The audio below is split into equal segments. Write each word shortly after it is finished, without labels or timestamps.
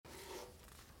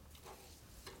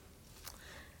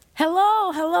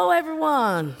Hello,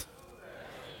 everyone.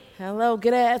 Hello,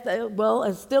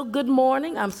 it's still good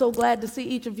morning. I'm so glad to see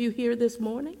each of you here this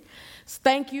morning.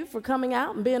 Thank you for coming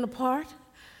out and being a part.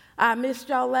 I missed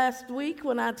y'all last week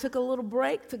when I took a little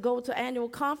break to go to annual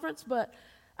conference, but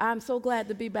I'm so glad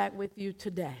to be back with you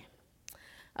today.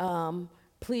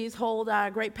 Please hold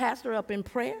our great pastor up in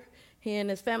prayer. He and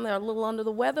his family are a little under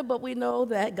the weather, but we know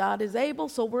that God is able,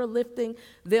 so we're lifting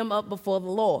them up before the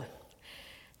Lord.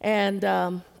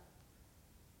 And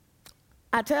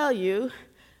I tell you,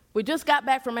 we just got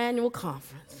back from annual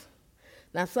conference.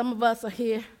 Now, some of us are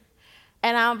here,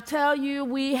 and I'll tell you,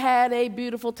 we had a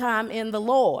beautiful time in the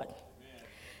Lord. Amen.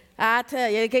 I tell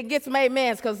you, it can get some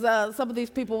amens because some of these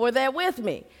people were there with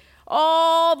me.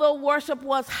 Oh, the worship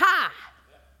was high.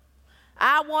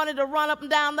 I wanted to run up and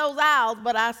down those aisles,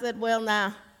 but I said, well,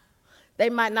 now, they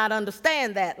might not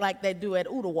understand that like they do at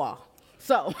Ooltewah.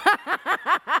 So,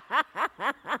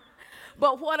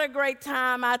 but what a great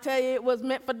time. I tell you, it was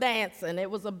meant for dancing. It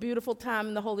was a beautiful time,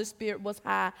 and the Holy Spirit was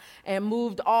high and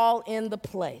moved all in the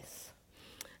place.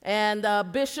 And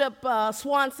Bishop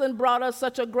Swanson brought us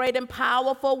such a great and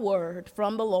powerful word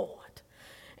from the Lord.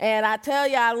 And I tell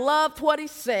you, I loved what he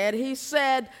said. He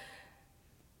said,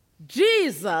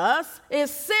 Jesus is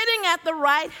sitting at the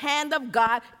right hand of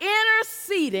God,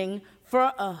 interceding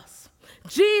for us.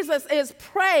 Jesus is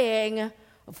praying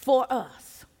for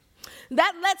us.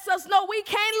 That lets us know we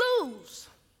can't lose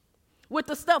with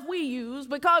the stuff we use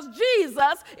because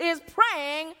Jesus is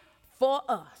praying for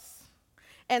us.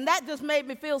 And that just made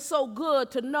me feel so good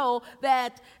to know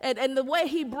that, and the way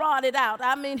he brought it out,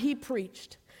 I mean, he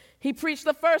preached. He preached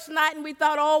the first night, and we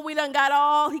thought, oh, we done got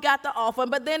all he got to offer.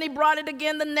 But then he brought it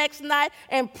again the next night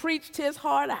and preached his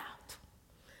heart out.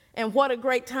 And what a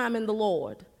great time in the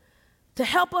Lord to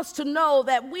help us to know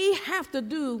that we have to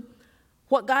do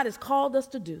what God has called us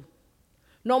to do.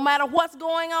 No matter what's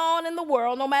going on in the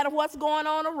world, no matter what's going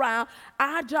on around,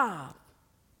 our job,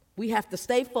 we have to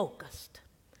stay focused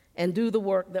and do the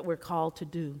work that we're called to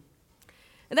do.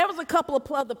 And there was a couple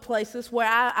of other places where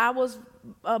I was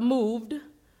moved.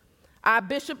 Our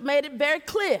bishop made it very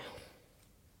clear.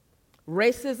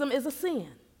 Racism is a sin.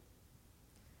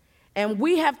 And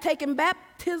we have taken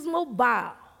baptismal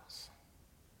vows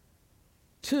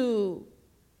to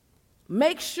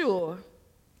make sure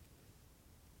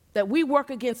that we work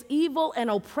against evil and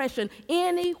oppression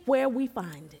anywhere we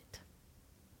find it.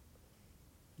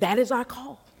 That is our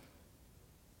call.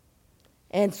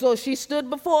 And so she stood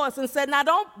before us and said, now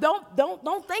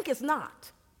don't think it's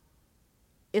not.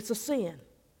 It's a sin.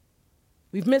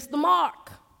 We've missed the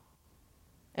mark,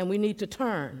 and we need to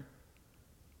turn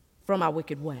from our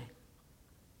wicked way.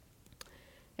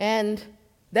 And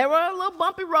there were a little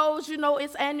bumpy roads,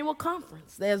 it's annual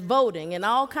conference. There's voting and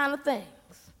all kind of things.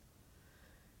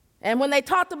 And when they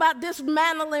talked about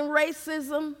dismantling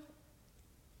racism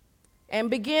and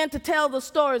began to tell the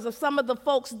stories of some of the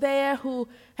folks there who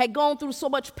had gone through so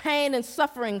much pain and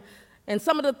suffering and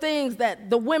some of the things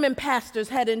that the women pastors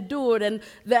had endured and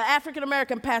the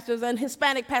African-American pastors and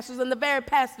Hispanic pastors and the very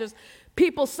pastors,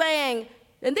 people saying,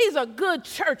 and these are good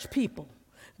church people,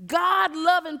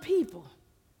 God-loving people,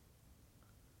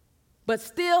 but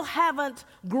still haven't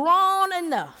grown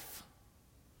enough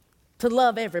to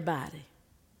love everybody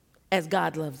as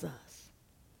God loves us.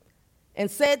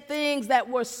 And said things that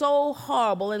were so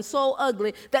horrible and so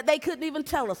ugly that they couldn't even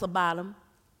tell us about them.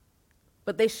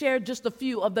 But they shared just a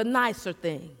few of the nicer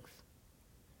things.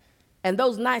 And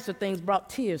those nicer things brought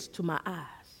tears to my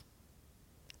eyes.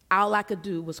 All I could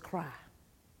do was cry.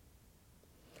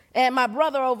 And my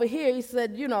brother over here, he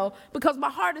said, because my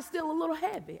heart is still a little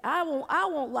heavy. I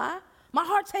won't lie. My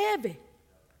heart's heavy.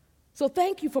 So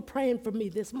thank you for praying for me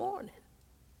this morning.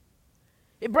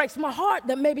 It breaks my heart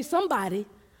that maybe somebody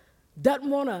doesn't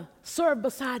want to serve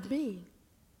beside me.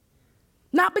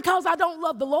 Not because I don't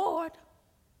love the Lord.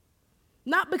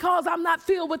 Not because I'm not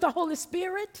filled with the Holy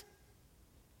Spirit.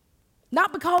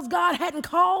 Not because God hadn't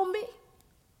called me.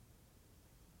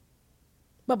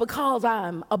 But because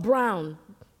I'm a brown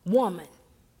woman.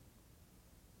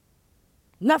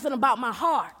 Nothing about my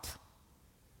heart.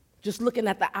 Just looking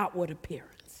at the outward appearance.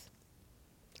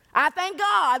 I thank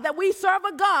God that we serve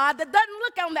a God that doesn't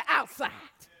look on the outside.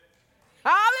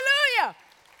 Hallelujah.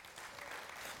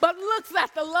 But looks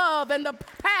at the love and the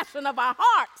passion of our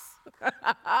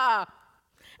hearts.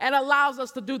 And allows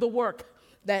us to do the work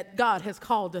that God has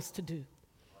called us to do.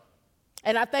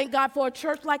 And I thank God for a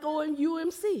church like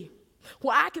UMC,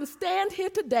 where I can stand here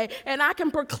today and I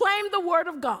can proclaim the word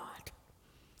of God.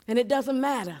 And it doesn't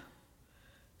matter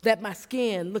that my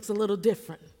skin looks a little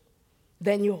different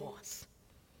than yours.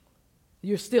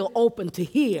 You're still open to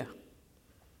hear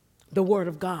the word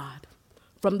of God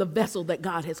from the vessel that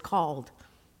God has called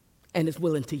and is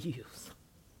willing to use.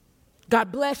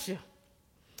 God bless you.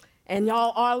 And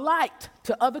y'all are a light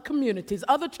to other communities,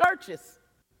 other churches,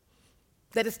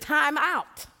 that it's time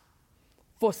out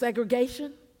for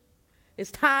segregation.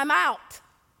 It's time out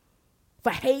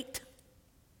for hate.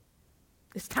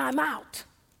 It's time out.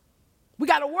 We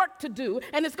got a work to do,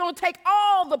 and it's going to take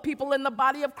all the people in the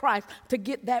body of Christ to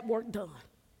get that work done.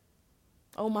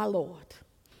 Oh, my Lord.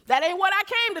 That ain't what I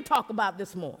came to talk about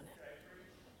this morning.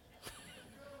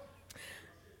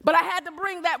 But I had to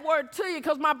bring that word to you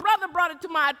because my brother brought it to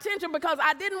my attention because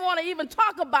I didn't want to even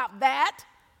talk about that.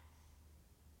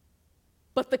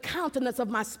 But the countenance of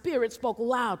my spirit spoke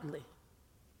loudly.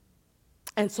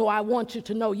 And so I want you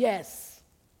to know, yes,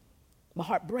 my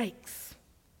heart breaks.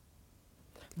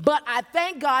 But I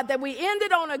thank God that we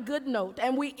ended on a good note,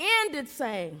 and we ended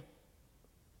saying,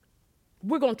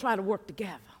 we're going to try to work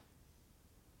together.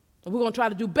 And we're going to try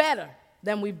to do better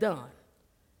than we've done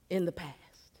in the past.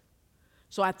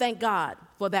 So I thank God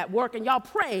for that work, and y'all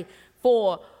pray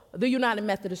for the United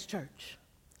Methodist Church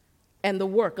and the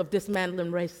work of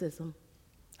dismantling racism,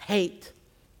 hate,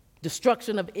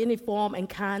 destruction of any form and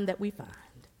kind that we find.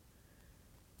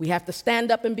 We have to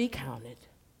stand up and be counted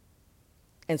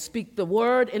and speak the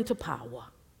word into power.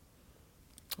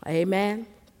 Amen.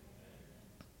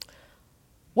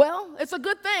 Well, it's a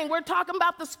good thing we're talking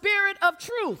about the spirit of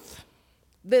truth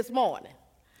this morning.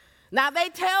 Now, they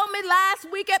tell me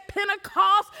last week at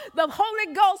Pentecost, the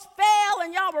Holy Ghost fell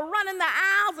and y'all were running the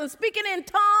aisles and speaking in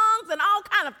tongues and all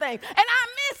kind of things, and I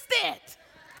missed it.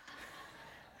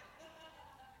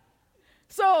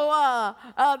 So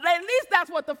at least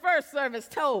that's what the first service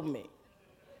told me.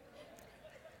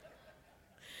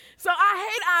 So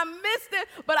I missed it,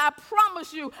 but I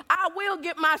promise you, I will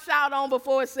get my shout on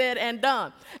before it's said and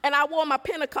done. And I wore my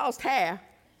Pentecost hair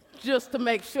just to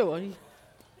make sure.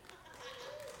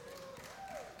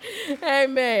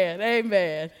 Amen,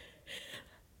 amen.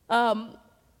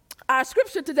 Our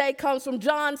scripture today comes from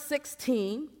John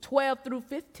 16, 12 through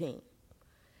 15.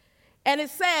 And it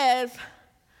says,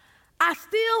 I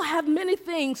still have many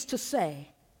things to say,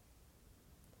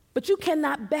 but you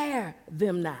cannot bear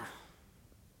them now.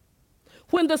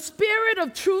 When the Spirit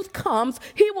of truth comes,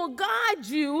 he will guide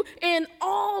you in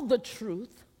all the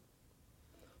truth.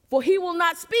 For he will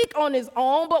not speak on his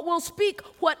own, but will speak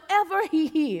whatever he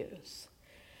hears.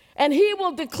 And he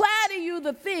will declare to you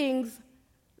the things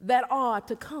that are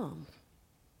to come.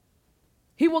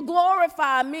 He will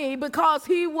glorify me because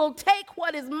he will take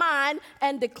what is mine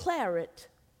and declare it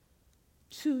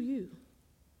to you.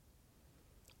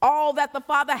 All that the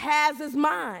Father has is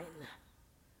mine.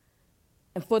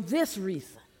 And for this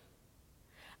reason,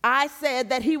 I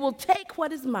said that he will take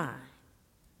what is mine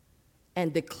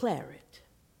and declare it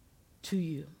to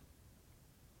you.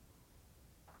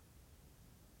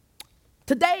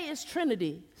 Today is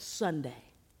Trinity Sunday.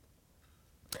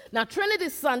 Now, Trinity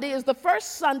Sunday is the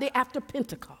first Sunday after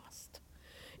Pentecost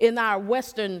in our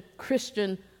Western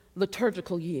Christian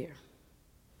liturgical year,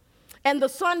 and the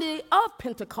Sunday of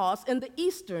Pentecost in the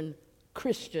Eastern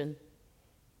Christian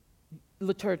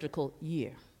liturgical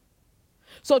year.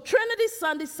 So Trinity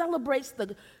Sunday celebrates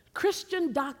the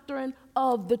Christian doctrine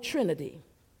of the Trinity,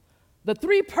 the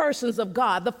three persons of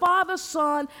God, the Father,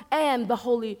 Son, and the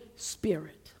Holy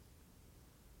Spirit.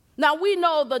 Now, we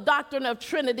know the doctrine of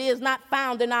Trinity is not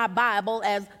found in our Bible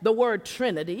as the word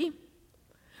Trinity,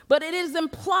 but it is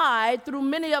implied through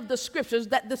many of the scriptures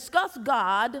that discuss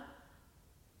God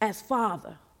as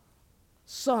Father,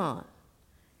 Son,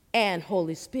 and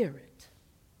Holy Spirit.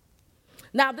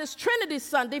 Now, this Trinity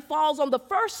Sunday falls on the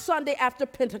first Sunday after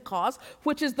Pentecost,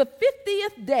 which is the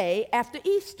 50th day after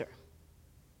Easter.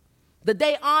 The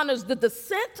day honors the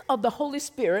descent of the Holy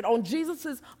Spirit on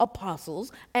Jesus'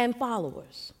 apostles and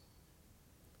followers.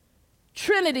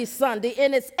 Trinity Sunday,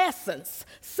 in its essence,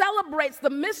 celebrates the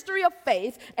mystery of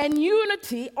faith and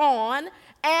unity on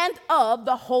and of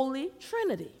the Holy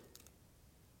Trinity.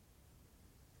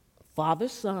 Father,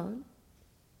 Son,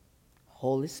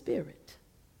 Holy Spirit.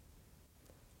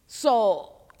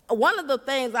 So, one of the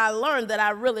things I learned that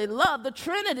I really love, the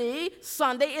Trinity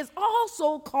Sunday is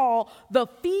also called the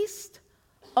Feast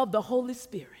of the Holy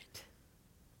Spirit.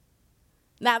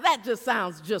 Now, that just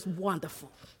sounds just wonderful.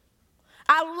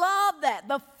 I love that.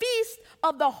 The Feast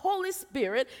of the Holy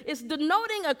Spirit is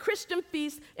denoting a Christian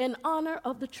feast in honor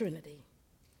of the Trinity.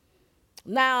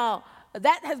 Now,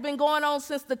 that has been going on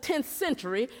since the 10th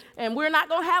century, and we're not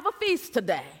going to have a feast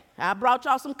today. I brought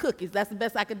y'all some cookies. That's the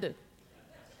best I could do.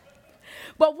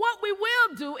 But what we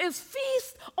will do is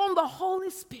feast on the Holy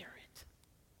Spirit.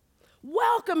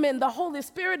 welcoming the Holy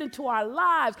Spirit into our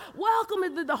lives,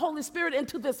 welcoming the Holy Spirit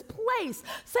into this place,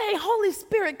 saying, Holy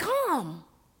Spirit, come.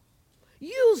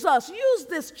 Use us, use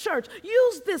this church,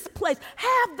 use this place.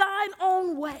 Have thine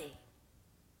own way.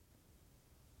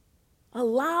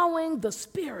 Allowing the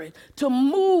Spirit to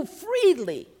move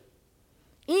freely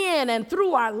in and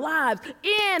through our lives,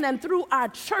 in and through our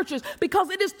churches, because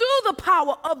it is through the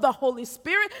power of the Holy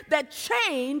Spirit that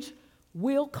change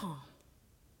will come.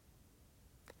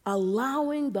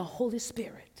 Allowing the Holy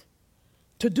Spirit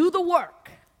to do the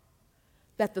work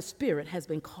that the Spirit has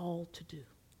been called to do.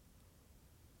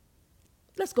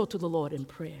 Let's go to the Lord in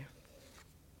prayer.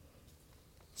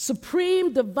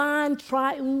 Supreme, divine,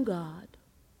 triune God,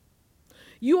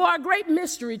 you are a great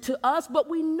mystery to us, but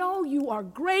we know you are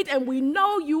great and we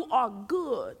know you are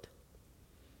good.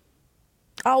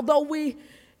 Although we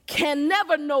can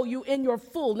never know you in your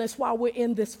fullness while we're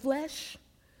in this flesh,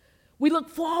 we look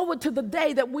forward to the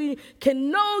day that we can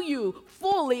know you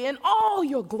fully in all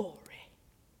your glory.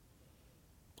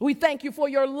 We thank you for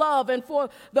your love and for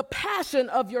the passion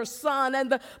of your Son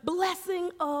and the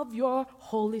blessing of your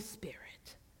Holy Spirit.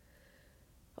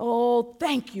 Oh,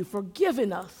 thank you for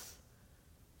giving us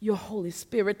your Holy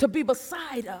Spirit to be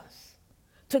beside us,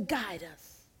 to guide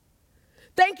us.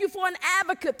 Thank you for an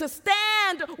advocate to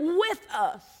stand with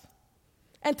us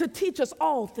and to teach us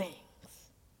all things.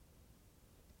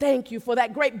 Thank you for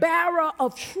that great bearer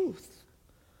of truth.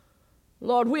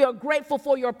 Lord, we are grateful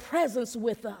for your presence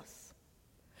with us.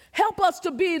 Help us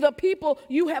to be the people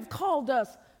you have called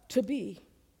us to be.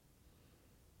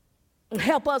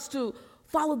 Help us to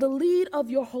follow the lead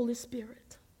of your Holy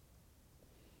Spirit.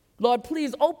 Lord,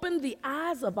 please open the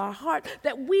eyes of our heart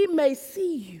that we may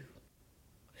see you,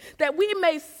 that we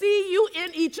may see you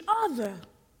in each other.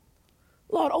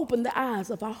 Lord, open the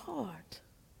eyes of our heart.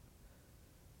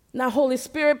 Now, Holy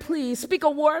Spirit, please speak a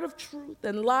word of truth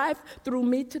and life through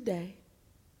me today,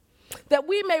 that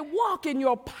we may walk in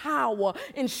your power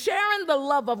in sharing the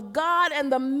love of God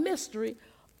and the mystery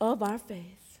of our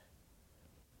faith.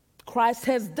 Christ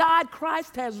has died,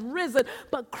 Christ has risen,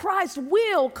 but Christ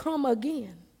will come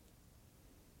again.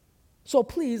 So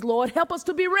please, Lord, help us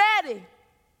to be ready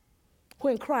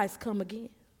when Christ come again.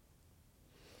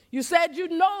 You said you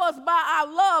know us by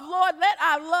our love. Lord, let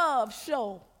our love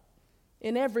show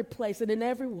in every place and in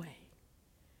every way.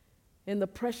 In the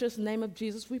precious name of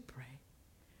Jesus we pray.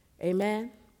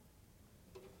 Amen.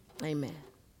 Amen.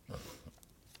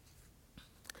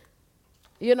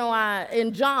 You know,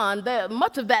 in John,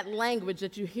 much of that language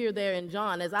that you hear there in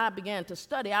John, as I began to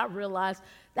study, I realized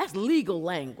that's legal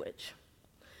language.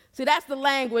 See, that's the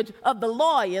language of the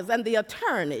lawyers and the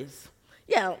attorneys.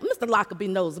 Yeah, Mr. Lockerbie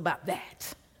knows about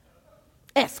that.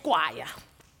 Esquire.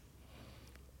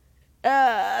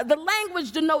 The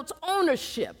language denotes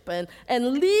ownership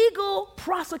and legal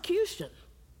prosecution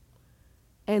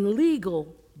and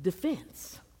legal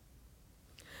defense.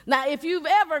 Now, if you've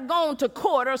ever gone to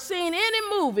court or seen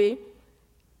any movie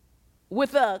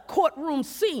with a courtroom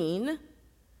scene,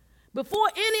 before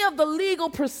any of the legal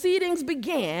proceedings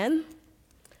began,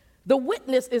 the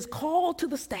witness is called to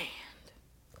the stand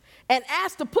and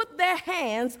asked to put their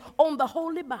hands on the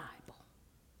Holy Bible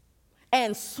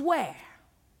and swear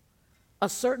a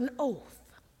certain oath.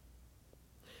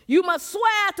 You must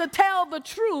swear to tell the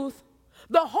truth,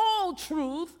 the whole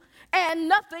truth, and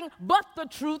nothing but the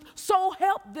truth, so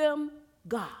help them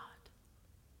God.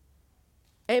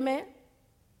 Amen?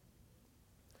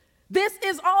 This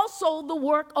is also the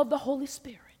work of the Holy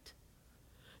Spirit.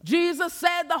 Jesus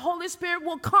said the Holy Spirit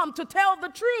will come to tell the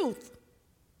truth,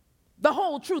 the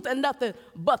whole truth, and nothing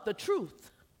but the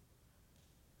truth.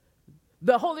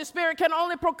 The Holy Spirit can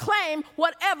only proclaim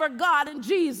whatever God and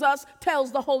Jesus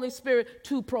tells the Holy Spirit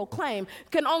to proclaim.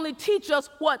 Can only teach us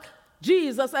what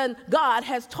Jesus and God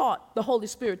has taught the Holy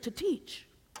Spirit to teach.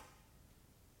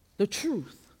 The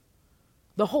truth,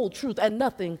 the whole truth, and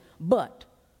nothing but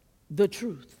the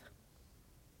truth.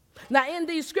 Now, in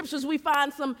these scriptures, we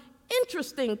find some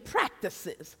interesting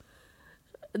practices.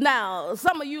 Now,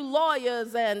 some of you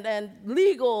lawyers and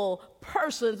legal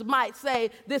persons might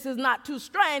say this is not too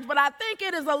strange, but I think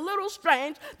it is a little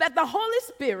strange that the Holy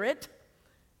Spirit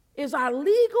is our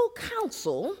legal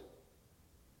counsel,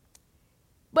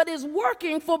 but is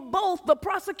working for both the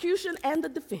prosecution and the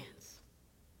defense.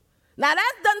 Now,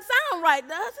 that doesn't sound right,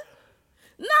 does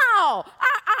it? No.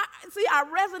 See, our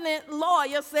resident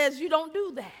lawyer says you don't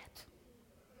do that.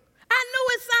 I knew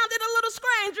it sounded a little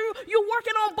strange. You're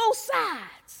working on both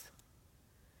sides.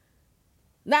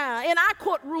 Now, in our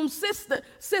courtroom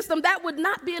system, that would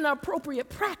not be an appropriate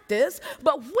practice,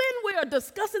 but when we are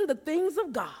discussing the things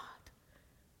of God,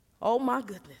 oh my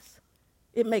goodness,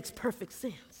 it makes perfect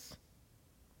sense.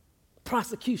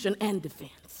 prosecution and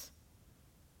defense.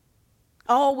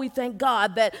 Oh, we thank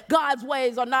God that God's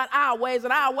ways are not our ways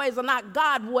and our ways are not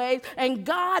God's ways, and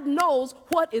God knows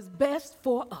what is best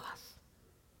for us.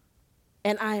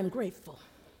 And I am grateful.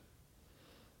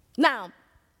 Now,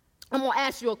 I'm going to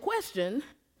ask you a question.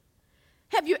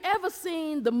 Have you ever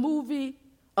seen the movie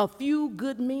A Few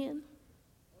Good Men?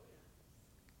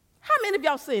 How many of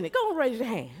y'all seen it? Go and raise your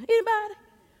hand. Anybody?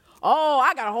 Oh,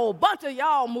 I got a whole bunch of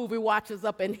y'all movie watchers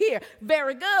up in here.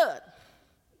 Very good.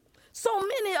 So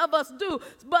many of us do.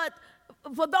 But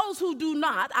for those who do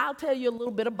not, I'll tell you a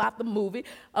little bit about the movie.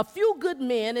 A Few Good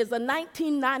Men is a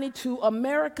 1992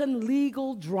 American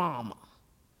legal drama.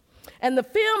 And the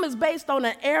film is based on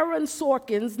an Aaron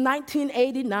Sorkin's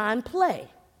 1989 play.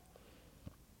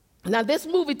 Now, this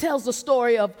movie tells the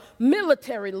story of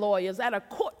military lawyers at a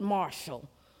court-martial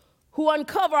who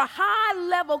uncover a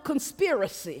high-level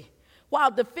conspiracy while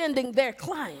defending their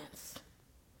clients.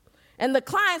 And the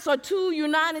clients are two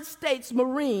United States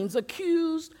Marines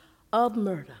accused of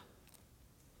murder.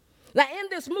 Now, in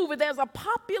this movie, there's a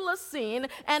popular scene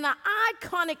and an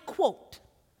iconic quote.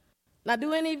 Now,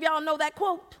 do any of y'all know that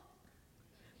quote?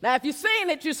 Now, if you've seen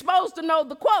it, you're supposed to know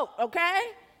the quote, okay?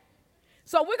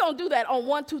 So we're going to do that on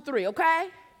 1, 2, 3, okay?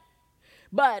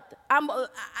 But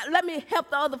let me help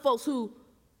the other folks who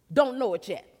don't know it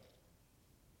yet.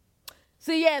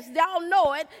 See, yes, y'all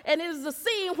know it, and it is the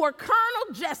scene where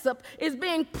Colonel Jessup is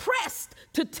being pressed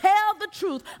to tell the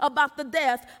truth about the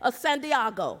death of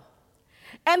Santiago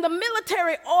and the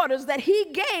military orders that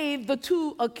he gave the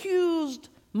two accused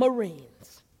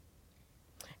Marines.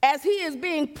 As he is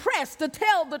being pressed to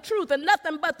tell the truth and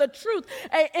nothing but the truth,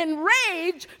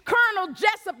 enraged, Colonel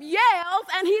Jessup yells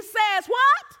and he says,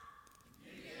 what?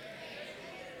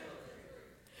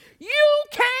 You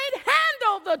can't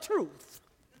handle the truth.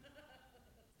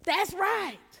 That's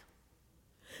right.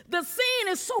 The scene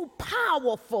is so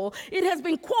powerful. It has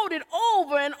been quoted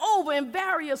over and over in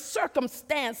various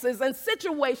circumstances and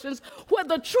situations where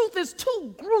the truth is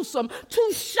too gruesome,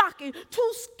 too shocking,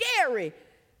 too scary,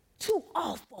 too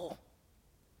awful,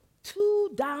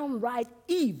 too downright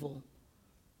evil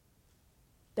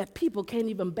that people can't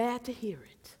even bear to hear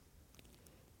it.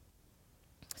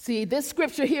 See, this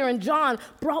scripture here in John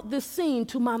brought this scene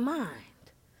to my mind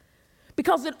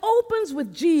because it opens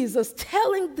with Jesus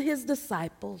telling his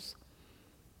disciples,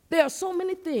 there are so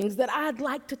many things that I'd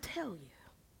like to tell you,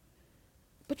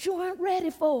 but you aren't ready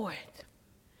for it.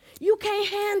 You can't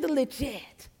handle it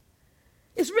yet.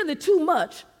 It's really too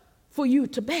much for you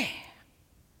to bear.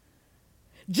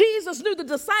 Jesus knew the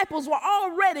disciples were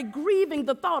already grieving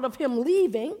the thought of him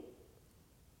leaving.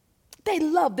 They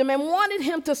loved him and wanted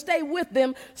him to stay with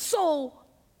them, so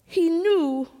he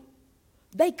knew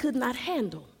they could not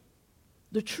handle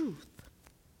the truth.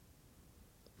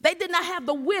 They did not have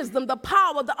the wisdom, the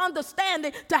power, the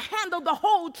understanding to handle the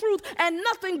whole truth and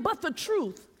nothing but the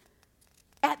truth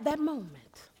at that moment.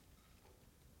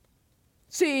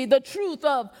 See, the truth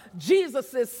of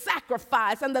Jesus'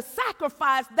 sacrifice and the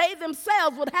sacrifice they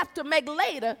themselves would have to make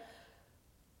later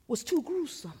was too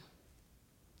gruesome,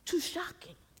 too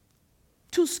shocking,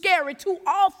 too scary, too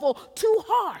awful, too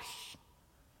harsh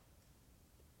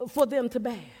for them to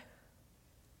bear.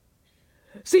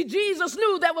 See, Jesus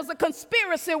knew there was a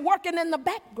conspiracy working in the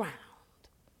background.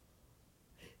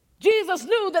 Jesus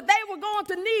knew that they were going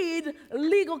to need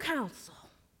legal counsel.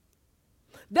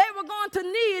 They were going to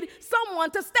need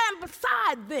someone to stand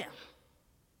beside them.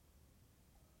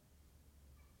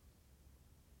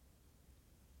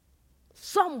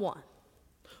 Someone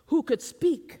who could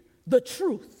speak the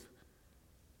truth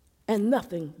and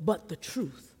nothing but the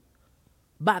truth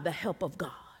by the help of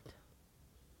God.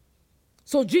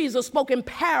 So Jesus spoke in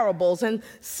parables and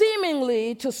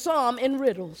seemingly to some in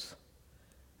riddles.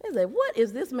 They said, what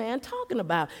is this man talking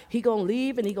about? He gonna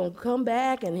leave and he gonna come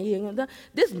back and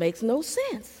this makes no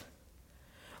sense.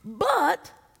 But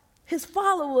his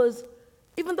followers,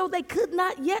 even though they could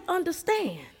not yet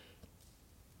understand,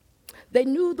 they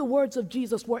knew the words of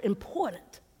Jesus were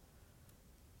important.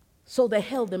 So they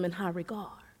held them in high regard.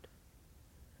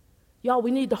 Y'all,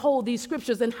 we need to hold these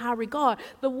scriptures in high regard.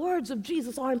 The words of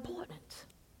Jesus are important.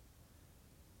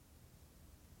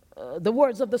 The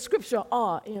words of the scripture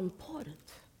are important.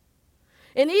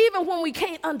 And even when we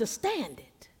can't understand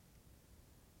it,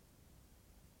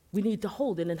 we need to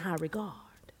hold it in high regard.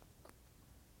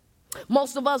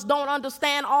 Most of us don't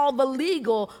understand all the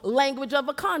legal language of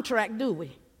a contract, do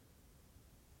we?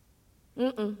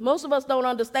 Most of us don't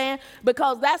understand,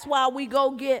 because that's why we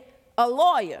go get a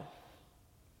lawyer.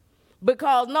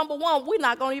 Because number one, we're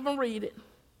not going to even read it.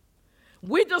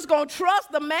 We're just going to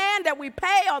trust the man that we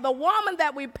pay or the woman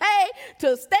that we pay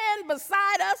to stand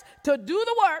beside us to do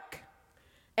the work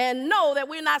and know that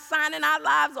we're not signing our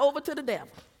lives over to the devil.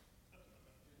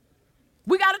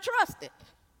 We got to trust it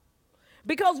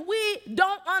because we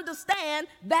don't understand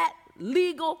that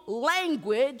legal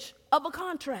language of a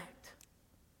contract.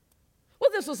 Well,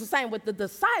 this was the same with the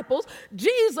disciples.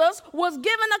 Jesus was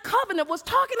given a covenant, was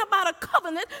talking about a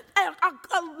covenant,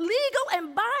 a legal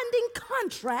and binding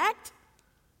contract,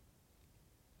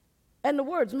 and the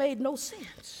words made no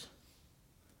sense.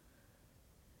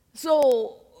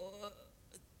 So,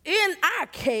 in our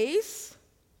case,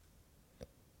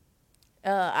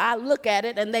 I look at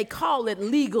it and they call it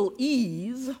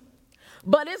legalese.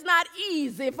 But it's not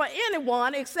easy for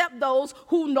anyone except those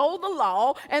who know the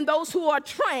law and those who are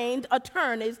trained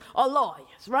attorneys or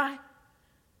lawyers, right?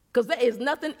 Because there is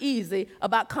nothing easy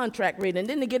about contract reading.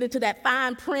 Then they get into that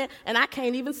fine print, and I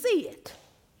can't even see it.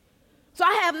 So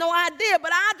I have no idea,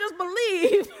 but I just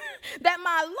believe that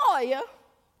my lawyer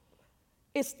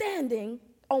is standing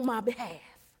on my behalf.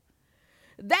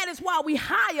 That is why we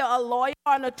hire a lawyer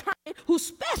or an attorney who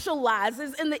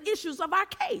specializes in the issues of our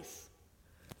case,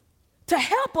 to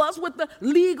help us with the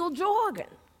legal jargon,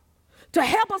 to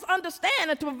help us understand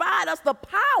and to provide us the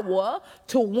power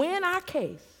to win our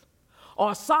case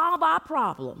or solve our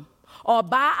problem or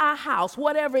buy our house,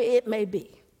 whatever it may be.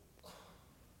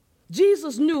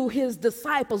 Jesus knew his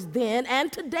disciples then and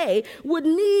today would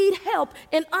need help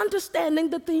in understanding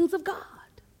the things of God.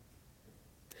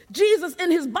 Jesus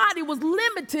in his body was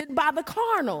limited by the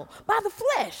carnal, by the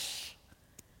flesh.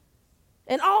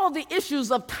 And all the issues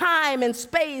of time and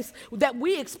space that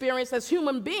we experience as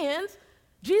human beings,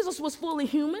 Jesus was fully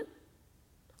human,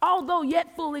 although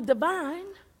yet fully divine.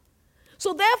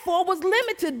 So therefore was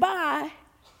limited by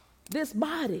this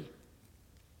body,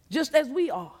 just as we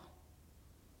are.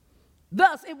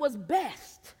 Thus it was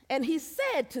best, and he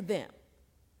said to them,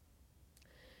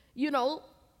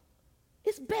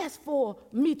 it's best for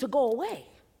me to go away.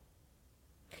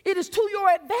 It is to your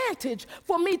advantage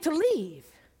for me to leave.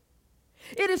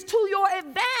 It is to your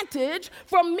advantage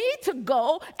for me to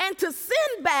go and to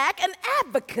send back an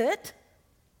advocate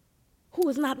who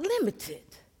is not limited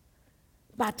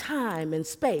by time and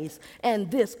space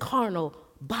and this carnal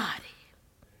body.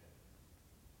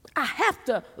 I have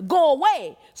to go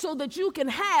away so that you can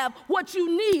have what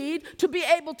you need to be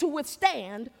able to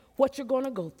withstand what you're going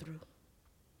to go through.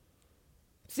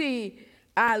 See,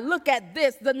 I look at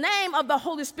this, the name of the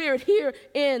Holy Spirit here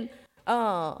in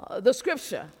the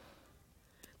scripture,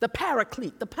 the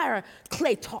paraclete, the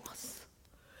parakletos.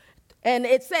 And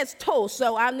it says tos,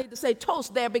 so I need to say tos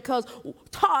there because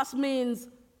tos means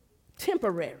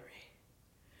temporary.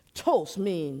 Tos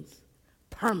means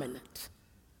permanent.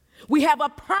 We have a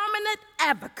permanent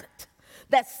advocate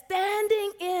that's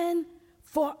standing in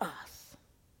for us.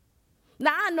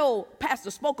 Now, I know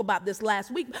Pastor spoke about this last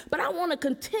week, but I want to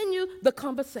continue the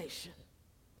conversation.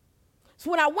 So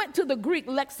when I went to the Greek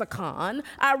lexicon,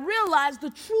 I realized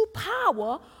the true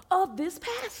power of this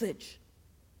passage.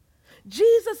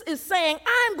 Jesus is saying,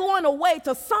 I'm going away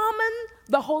to summon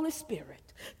the Holy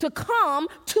Spirit to come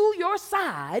to your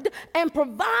side and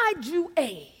provide you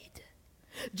aid.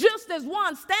 Just as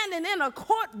one standing in a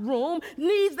courtroom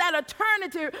needs that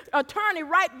attorney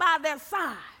right by their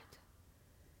side.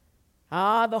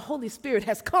 The Holy Spirit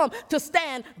has come to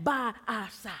stand by our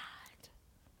side.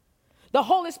 The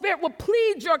Holy Spirit will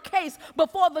plead your case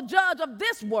before the judge of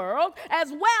this world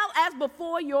as well as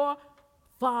before your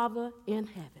Father in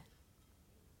heaven.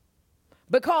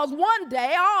 Because one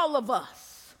day all of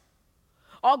us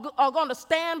are going to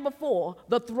stand before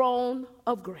the throne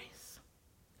of grace.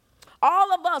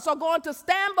 All of us are going to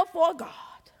stand before God,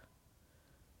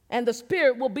 and the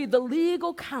Spirit will be the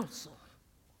legal counsel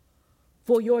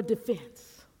for your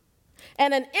defense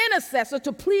and an intercessor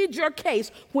to plead your case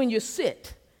when you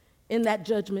sit in that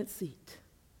judgment seat.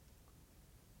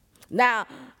 Now,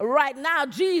 right now,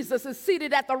 Jesus is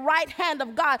seated at the right hand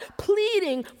of God,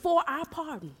 pleading for our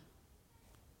pardon.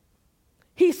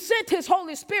 He sent his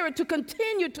Holy Spirit to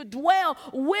continue to dwell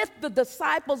with the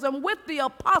disciples and with the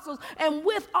apostles and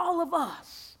with all of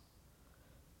us,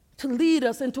 to lead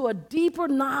us into a deeper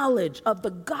knowledge of the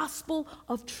gospel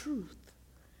of truth,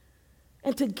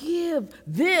 and to give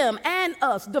them and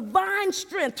us divine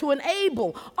strength to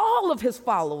enable all of his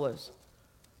followers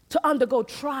to undergo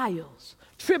trials,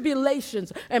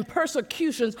 tribulations, and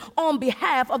persecutions on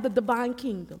behalf of the divine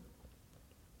kingdom.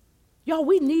 Y'all,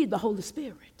 we need the Holy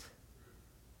Spirit.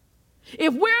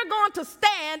 If we're going to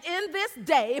stand in this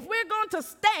day, if we're going to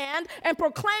stand and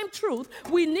proclaim truth,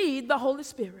 we need the Holy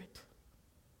Spirit,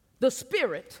 the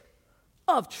Spirit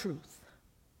of truth.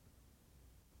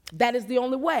 That is the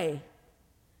only way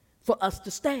for us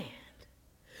to stand.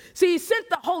 See, he sent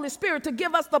the Holy Spirit to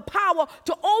give us the power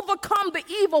to overcome the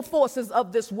evil forces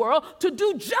of this world, to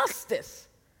do justice,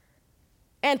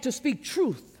 and to speak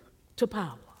truth to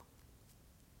power.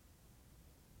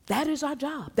 That is our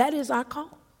job. That is our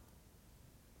call.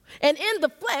 And in the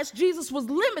flesh, Jesus was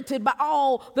limited by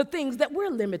all the things that we're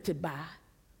limited by.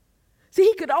 See,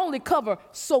 he could only cover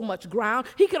so much ground.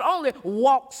 He could only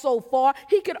walk so far.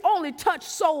 He could only touch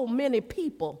so many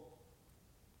people.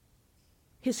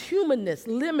 His humanness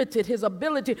limited his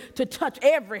ability to touch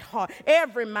every heart,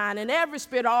 every mind, and every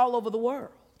spirit all over the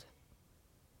world.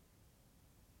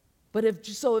 But if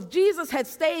Jesus had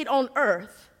stayed on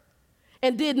earth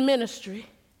and did ministry,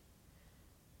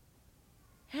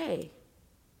 hey,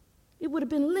 it would have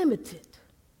been limited.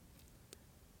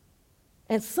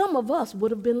 And some of us would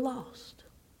have been lost.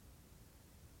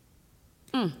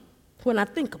 When I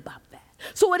think about that.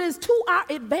 So it is to our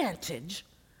advantage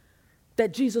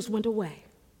that Jesus went away.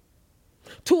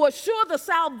 To assure the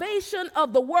salvation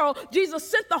of the world, Jesus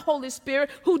sent the Holy Spirit,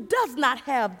 who does not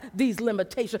have these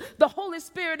limitations. The Holy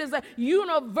Spirit is a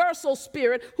universal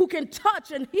spirit who can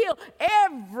touch and heal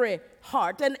every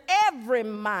heart and every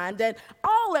mind, and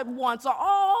all at once, or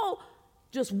all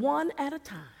just one at a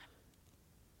time.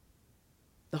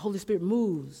 The Holy Spirit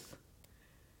moves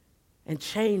and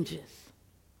changes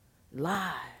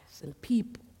lives and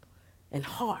people and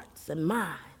hearts and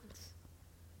minds.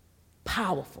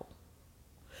 Powerful.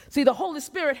 See, the Holy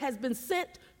Spirit has been sent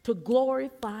to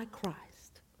glorify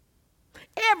Christ.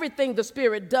 Everything the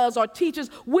Spirit does or teaches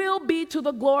will be to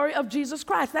the glory of Jesus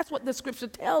Christ. That's what the scripture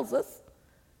tells us.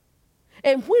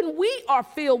 And when we are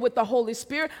filled with the Holy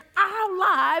Spirit, our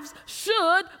lives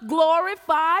should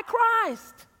glorify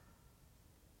Christ.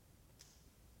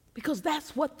 Because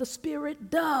that's what the Spirit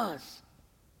does.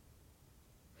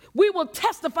 We will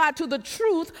testify to the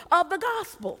truth of the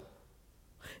gospel.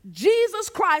 Jesus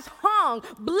Christ hung,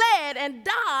 bled, and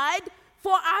died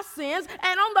for our sins,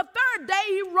 and on the third day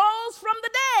he rose from the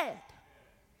dead.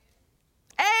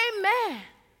 Amen.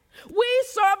 We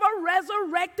serve a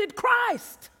resurrected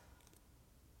Christ.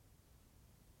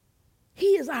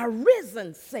 He is our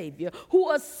risen Savior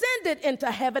who ascended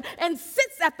into heaven and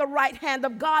sits at the right hand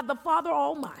of God the Father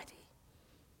Almighty.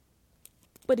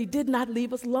 But he did not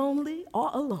leave us lonely or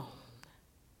alone,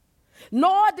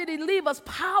 nor did he leave us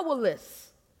powerless.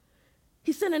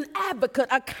 He sent an advocate,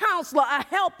 a counselor, a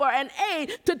helper, an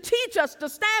aide to teach us, to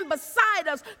stand beside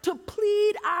us, to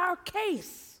plead our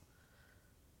case.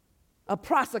 A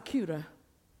prosecutor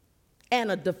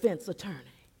and a defense attorney.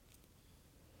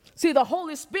 See, the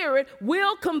Holy Spirit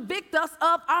will convict us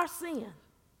of our sin.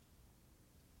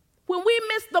 When we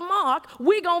miss the mark,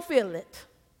 we're going to feel it.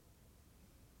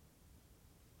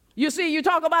 You see, you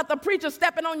talk about the preacher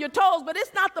stepping on your toes, but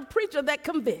it's not the preacher that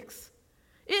convicts.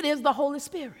 It is the Holy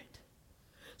Spirit.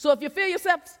 So if you feel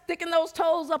yourself sticking those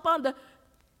toes up under,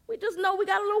 we just know we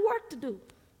got a little work to do.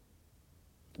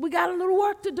 We got a little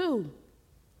work to do.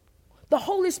 The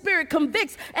Holy Spirit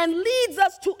convicts and leads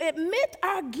us to admit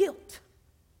our guilt.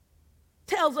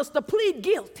 Tells us to plead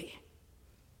guilty.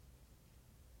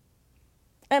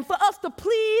 And for us to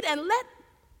plead and let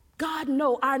God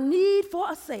know our need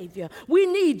for a Savior. We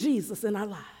need Jesus in our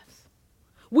lives.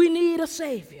 We need a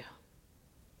Savior.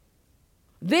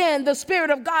 Then the Spirit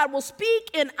of God will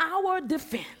speak in our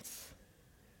defense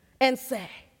and say,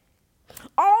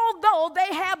 although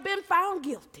they have been found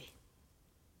guilty,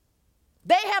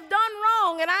 they have done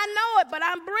wrong, and I know it, but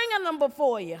I'm bringing them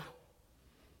before you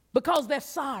because they're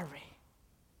sorry.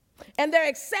 And they're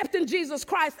accepting Jesus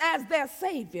Christ as their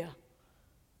Savior.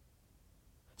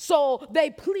 So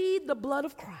they plead the blood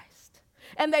of Christ,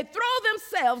 and they throw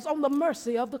themselves on the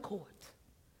mercy of the court.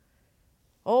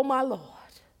 Oh, my Lord.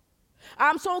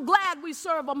 I'm so glad we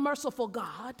serve a merciful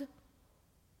God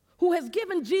who has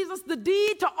given Jesus the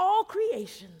deed to all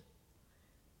creation,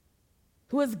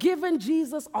 who has given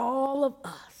Jesus all of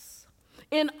us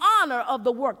in honor of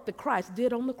the work that Christ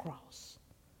did on the cross,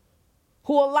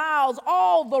 who allows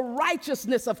all the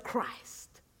righteousness of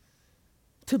Christ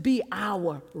to be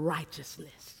our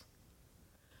righteousness.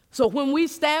 So when we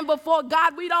stand before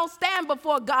God, we don't stand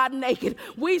before God naked.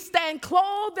 We stand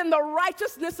clothed in the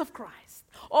righteousness of Christ.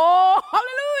 Oh,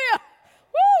 hallelujah.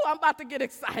 Woo, I'm about to get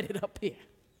excited up here.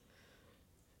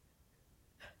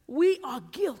 We are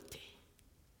guilty,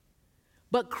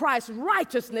 but Christ's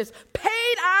righteousness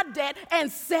paid our debt and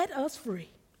set us free.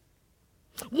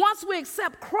 Once we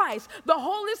accept Christ, the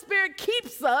Holy Spirit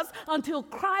keeps us until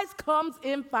Christ comes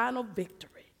in final victory.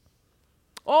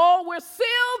 Oh, we're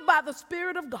sealed by the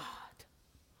Spirit of God.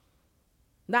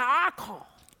 Now, our call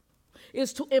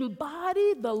is to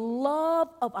embody the love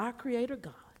of our Creator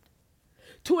God,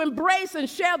 to embrace and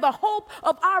share the hope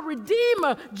of our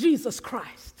Redeemer, Jesus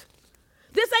Christ.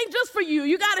 This ain't just for you.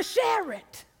 You got to share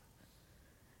it.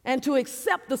 And to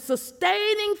accept the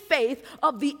sustaining faith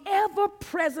of the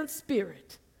ever-present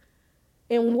Spirit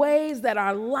in ways that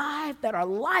are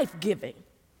life-giving.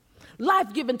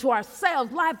 Life-given to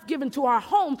ourselves, life-given to our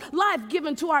home,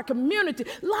 life-given to our community,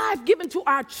 life-given to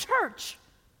our church.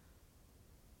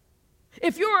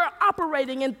 If you're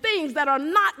operating in things that are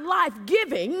not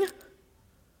life-giving,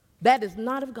 that is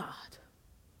not of God.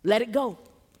 Let it go.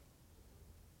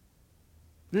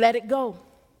 Let it go.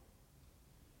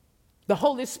 The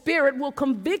Holy Spirit will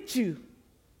convict you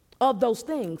of those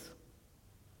things,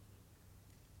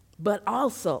 but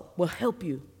also will help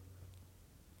you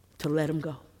to let them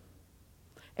go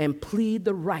and plead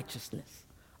the righteousness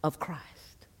of Christ.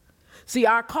 See,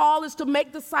 our call is to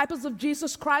make disciples of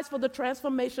Jesus Christ for the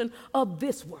transformation of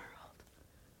this world.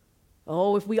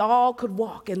 Oh, if we all could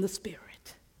walk in the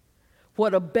Spirit,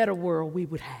 what a better world we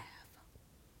would have.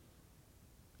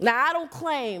 Now, I don't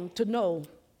claim to know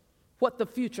what the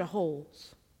future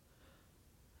holds.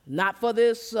 Not for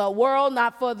this world,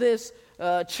 not for this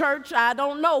church. I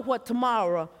don't know what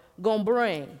tomorrow gonna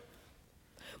bring.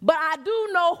 But I do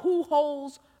know who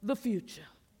holds the future.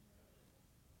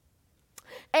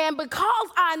 And because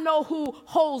I know who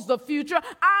holds the future,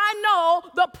 I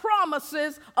know the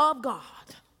promises of God.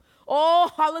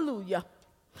 Oh, hallelujah.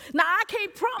 Now, I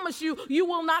can't promise you you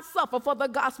will not suffer for the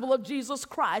gospel of Jesus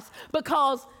Christ,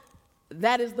 because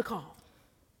that is the call.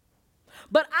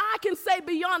 But I can say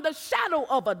beyond a shadow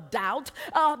of a doubt,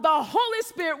 the Holy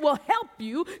Spirit will help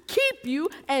you, keep you,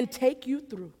 and take you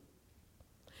through.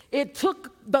 It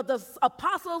took the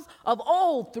apostles of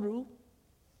old through.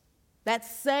 That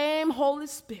same Holy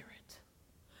Spirit,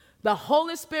 the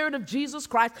Holy Spirit of Jesus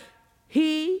Christ,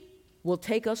 he will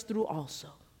take us through also.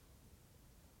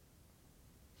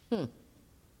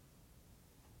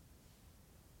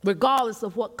 Regardless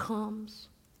of what comes,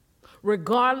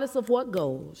 regardless of what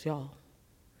goes, y'all,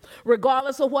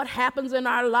 regardless of what happens in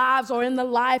our lives or in the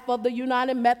life of the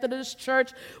United Methodist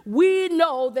Church, we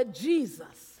know that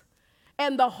Jesus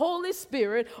and the Holy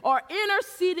Spirit are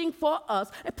interceding for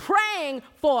us, praying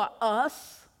for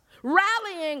us,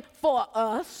 rallying for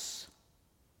us.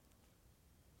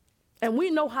 And we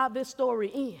know how this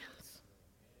story ends.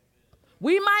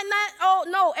 We might not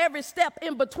know every step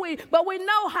in between, but we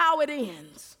know how it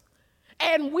ends.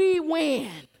 And we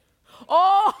win.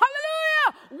 Oh,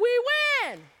 hallelujah! We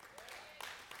win.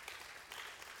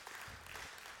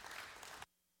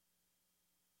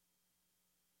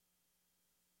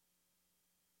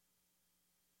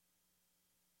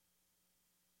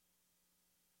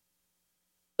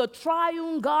 The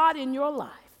triune God in your life,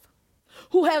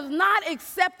 who has not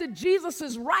accepted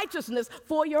Jesus' righteousness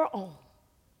for your own.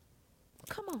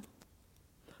 Come on.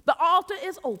 The altar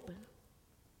is open.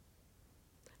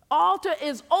 Altar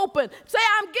is open. Say,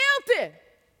 I'm guilty.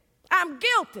 I'm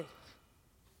guilty.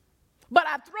 But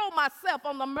I throw myself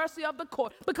on the mercy of the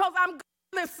court because I'm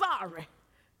really sorry.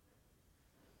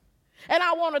 And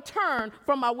I want to turn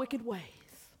from my wicked ways.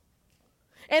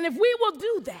 And if we will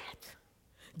do that,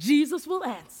 Jesus will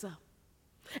answer,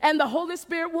 and the Holy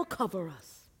Spirit will cover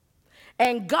us,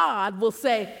 and God will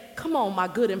say, come on, my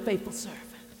good and faithful servant,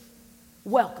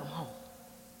 welcome home.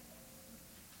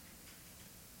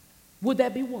 Would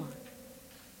that be one?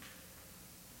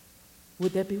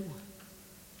 Would that be one?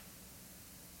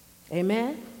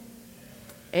 Amen?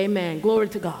 Amen. Glory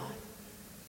to God.